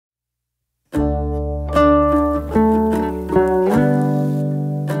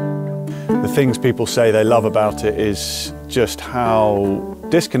things people say they love about it is just how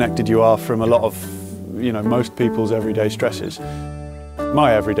disconnected you are from a lot of, most people's everyday stresses.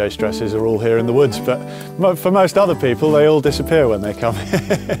 My everyday stresses are all here in the woods, but for most other people, they all disappear when they come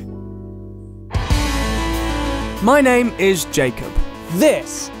here. My name is Jacob.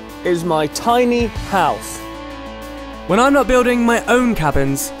 This is my tiny house. When I'm not building my own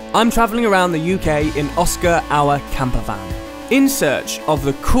cabins, I'm travelling around the UK in Oscar our camper van, in search of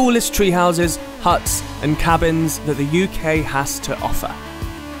the coolest tree houses, huts and cabins that the UK has to offer.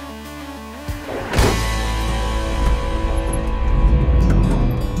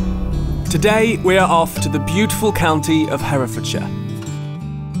 Today we are off to the beautiful county of Herefordshire,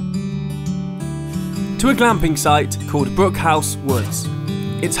 to a glamping site called Brookhouse Woods.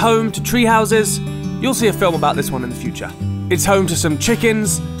 It's home to tree houses. You'll see a film about this one in the future. It's home to some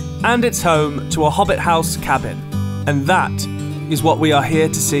chickens, and it's home to a Hobbit house cabin. And that is what we are here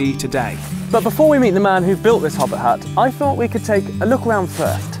to see today. But before we meet the man who built this Hobbit hut, I thought we could take a look around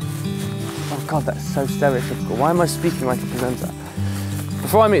first. Oh God, that's so stereotypical. Why am I speaking like a presenter?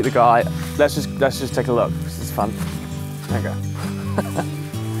 Before I meet the guy, let's just take a look. This is fun. There you go.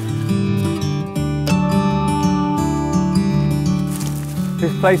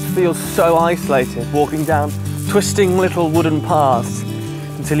 This place feels so isolated, walking down twisting little wooden paths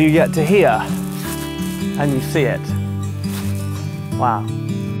until you get to here and you see it. Wow.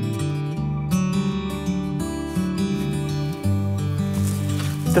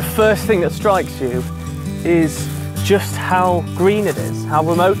 The first thing that strikes you is just how green it is, how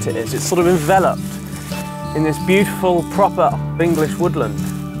remote it is. It's sort of enveloped in this beautiful, proper English woodland.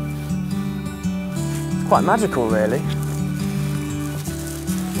 It's quite magical, really.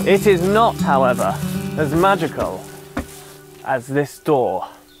 It is not, however, as magical as this door.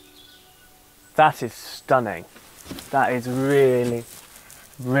 That is stunning. That is really,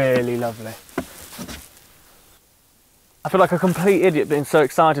 really lovely. I feel like a complete idiot being so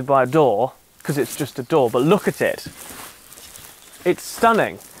excited by a door, because it's just a door, but look at it. It's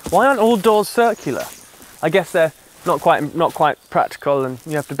stunning. Why aren't all doors circular? I guess they're not quite practical and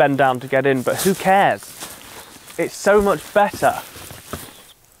you have to bend down to get in, but who cares? It's so much better.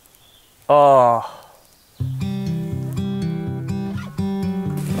 Oh.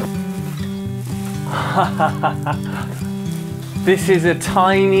 This is a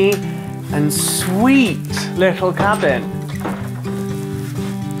tiny and sweet little cabin.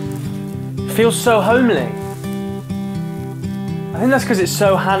 It feels so homely. I think that's because it's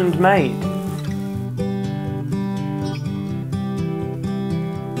so handmade.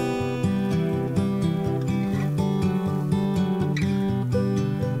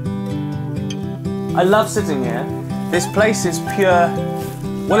 I love sitting here. This place is pure,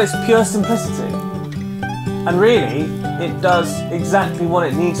 well, it's pure simplicity. And really, it does exactly what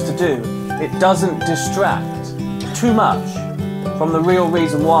it needs to do. It doesn't distract too much from the real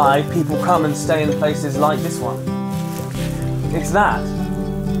reason why people come and stay in places like this one. It's that,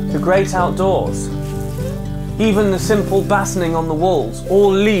 the great outdoors. Even the simple batoning on the walls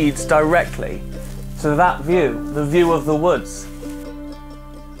all leads directly to that view, the view of the woods.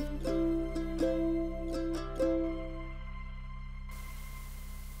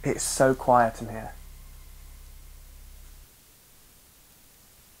 It's so quiet in here.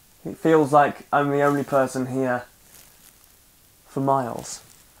 It feels like I'm the only person here for miles.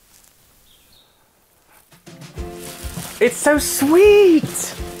 It's so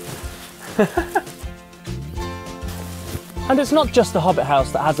sweet! And it's not just the Hobbit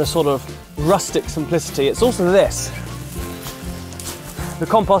house that has a sort of rustic simplicity, it's also this. The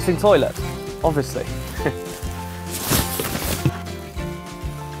composting toilet, obviously.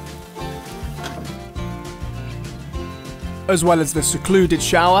 As well as the secluded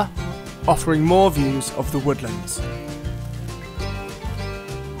shower, offering more views of the woodlands.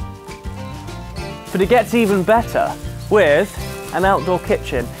 But it gets even better with an outdoor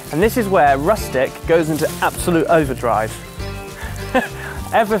kitchen, and this is where rustic goes into absolute overdrive.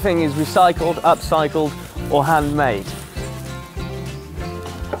 Everything is recycled, upcycled, or handmade.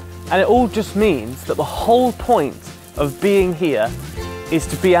 And it all just means that the whole point of being here is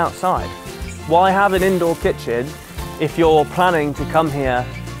to be outside. Why have an indoor kitchen if you're planning to come here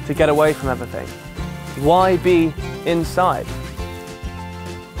to get away from everything? Why be inside?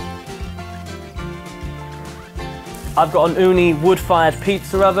 I've got an Uni wood-fired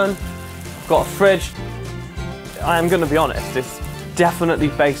pizza oven, I've got a fridge. I am going to be honest, it's definitely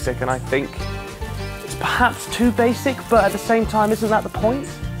basic, and I think it's perhaps too basic, but at the same time, isn't that the point?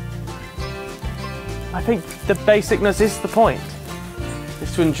 I think the basicness is the point.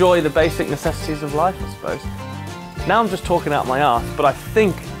 It's to enjoy the basic necessities of life, I suppose. Now I'm just talking out my arse, but I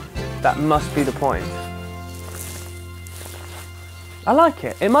think That must be the point. I like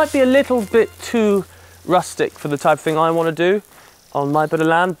it. It might be a little bit too rustic for the type of thing I want to do on my bit of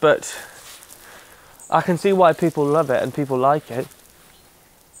land, but I can see why people love it and people like it.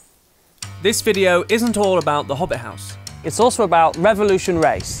 This video isn't all about the Hobbit house. It's also about Revolution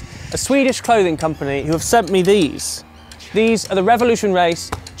Race, a Swedish clothing company who have sent me these. These are the Revolution Race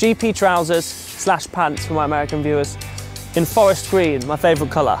GP trousers / pants for my American viewers in forest green, my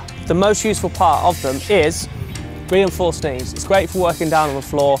favourite colour. The most useful part of them is reinforced knees. It's great for working down on the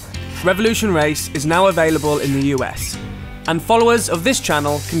floor. Revolution Race is now available in the US, and followers of this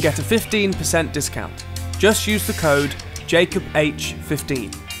channel can get a 15% discount. Just use the code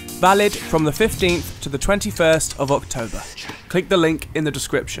JacobH15. Valid from the 15th to the 21st of October. Click the link in the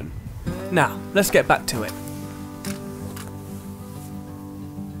description. Now, let's get back to it.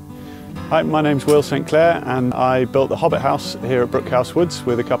 Hi, my name's Will St Clair and I built the Hobbit house here at Brookhouse Woods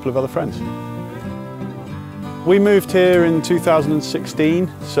with a couple of other friends. We moved here in 2016,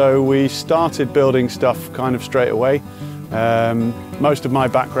 so we started building stuff kind of straight away. Most of my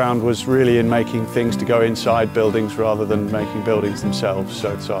background was really in making things to go inside buildings rather than making buildings themselves,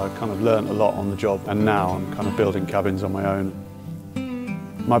 so I kind of learnt a lot on the job, and now I'm kind of building cabins on my own.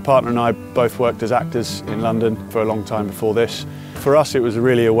 My partner and I both worked as actors in London for a long time before this. For us it was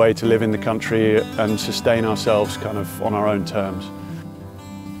really a way to live in the country and sustain ourselves kind of on our own terms.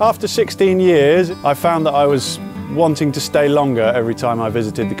 After 16 years I found that I was wanting to stay longer every time I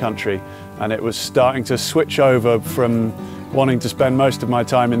visited the country, and it was starting to switch over from wanting to spend most of my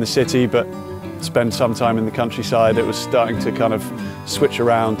time in the city but spend some time in the countryside. It was starting to kind of switch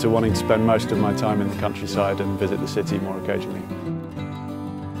around to wanting to spend most of my time in the countryside and visit the city more occasionally.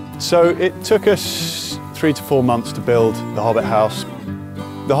 So it took us 3 to 4 months to build the Hobbit house.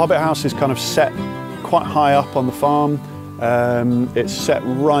 The Hobbit house is kind of set quite high up on the farm. It's set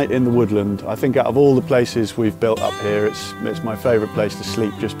right in the woodland. I think out of all the places we've built up here, it's my favourite place to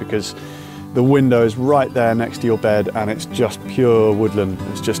sleep, just because the window is right there next to your bed and it's just pure woodland.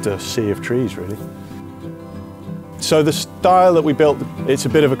 It's just a sea of trees, really. So the style that we built, it's a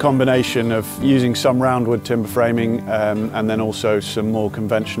bit of a combination of using some roundwood timber framing and then also some more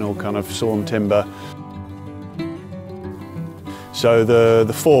conventional kind of sawn timber. So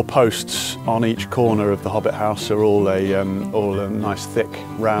the 4 posts on each corner of the Hobbit house are all a nice thick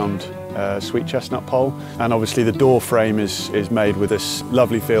round sweet chestnut pole, and obviously the door frame is made with this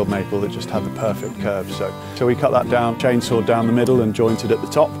lovely field maple that just had the perfect curve. So we cut that down, chainsawed down the middle and jointed at the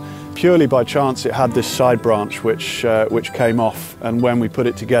top. Purely by chance it had this side branch which came off, and when we put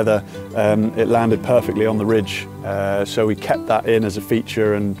it together it landed perfectly on the ridge, so we kept that in as a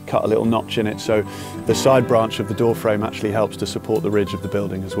feature and cut a little notch in it, so the side branch of the door frame actually helps to support the ridge of the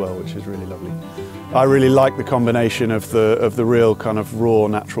building as well, which is really lovely. I really like the combination of the real kind of raw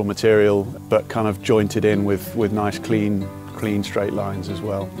natural material but kind of jointed in with nice clean straight lines as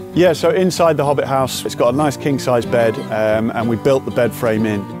well. Yeah, so inside the Hobbit house it's got a nice king-size bed, and we built the bed frame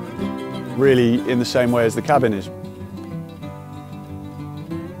in really in the same way as the cabin is.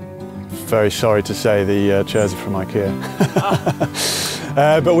 Very sorry to say the chairs are from IKEA.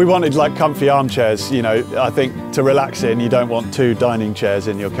 But we wanted like comfy armchairs, you know. I think to relax in you don't want 2 dining chairs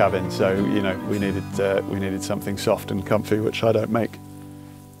in your cabin, so you know we needed something soft and comfy, which I don't make.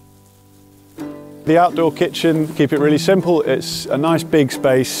 The outdoor kitchen, keep it really simple. It's a nice big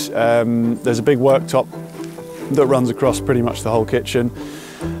space. There's a big worktop that runs across pretty much the whole kitchen.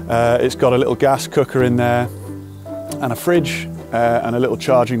 It's got a little gas cooker in there and a fridge and a little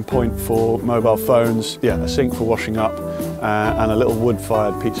charging point for mobile phones. Yeah, a sink for washing up and a little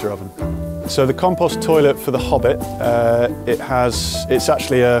wood-fired pizza oven. So the compost toilet for the Hobbit, it's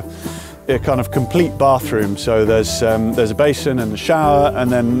actually a kind of complete bathroom. So there's a basin and a shower,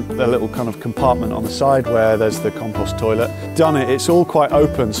 and then a little kind of compartment on the side where there's the compost toilet. It's all quite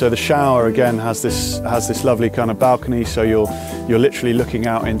open, so the shower again has this lovely kind of balcony, so you're literally looking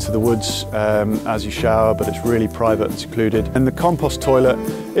out into the woods as you shower, but it's really private and secluded. And the compost toilet,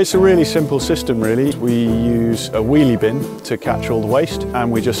 it's a really simple system really. We use a wheelie bin to catch all the waste,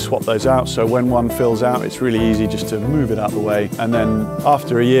 and we just swap those out, so when one fills out it's really easy just to move it out of the way, and then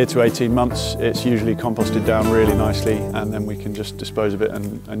after a year to 18 months it's usually composted down really nicely, and then we can just dispose of it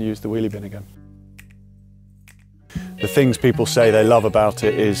and use the wheelie bin again. The things people say they love about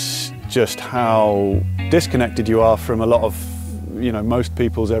it is just how disconnected you are from a lot of, you know, most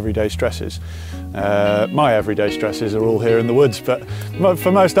people's everyday stresses. My everyday stresses are all here in the woods, but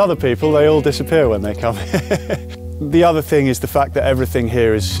for most other people they all disappear when they come here. The other thing is the fact that everything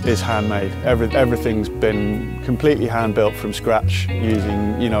here is handmade. Everything's been completely hand built from scratch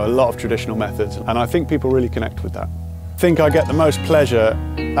using, you know, a lot of traditional methods, and I think people really connect with that. think I get the most pleasure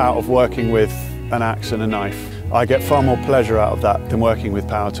out of working with an axe and a knife. I get far more pleasure out of that than working with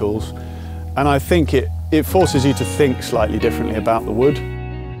power tools. And I think it forces you to think slightly differently about the wood.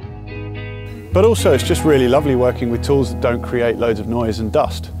 But also it's just really lovely working with tools that don't create loads of noise and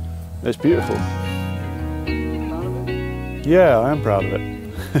dust. It's beautiful. Yeah, I am proud of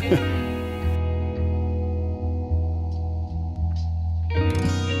it.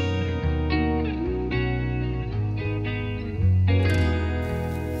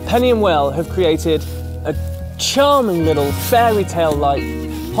 Penny and Will have created a charming little fairy tale-like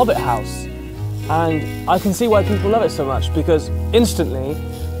Hobbit house, and I can see why people love it so much, because instantly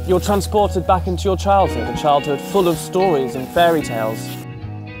you're transported back into your childhood, a childhood full of stories and fairy tales.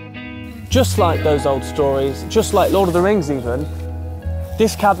 Just like those old stories, just like Lord of the Rings even,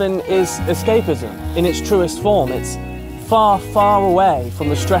 this cabin is escapism in its truest form. It's far, far away from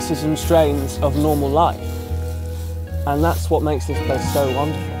the stresses and strains of normal life, and that's what makes this place so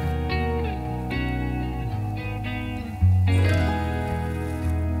wonderful.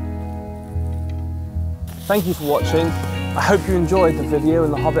 Thank you for watching. I hope you enjoyed the video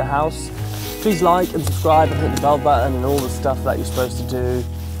in the Hobbit house. Please like and subscribe and hit the bell button and all the stuff that you're supposed to do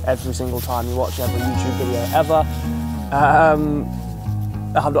every single time you watch every YouTube video ever.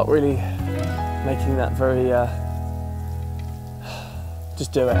 I'm not really making that very...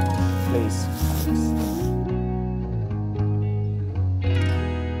 just do it, please. Thanks.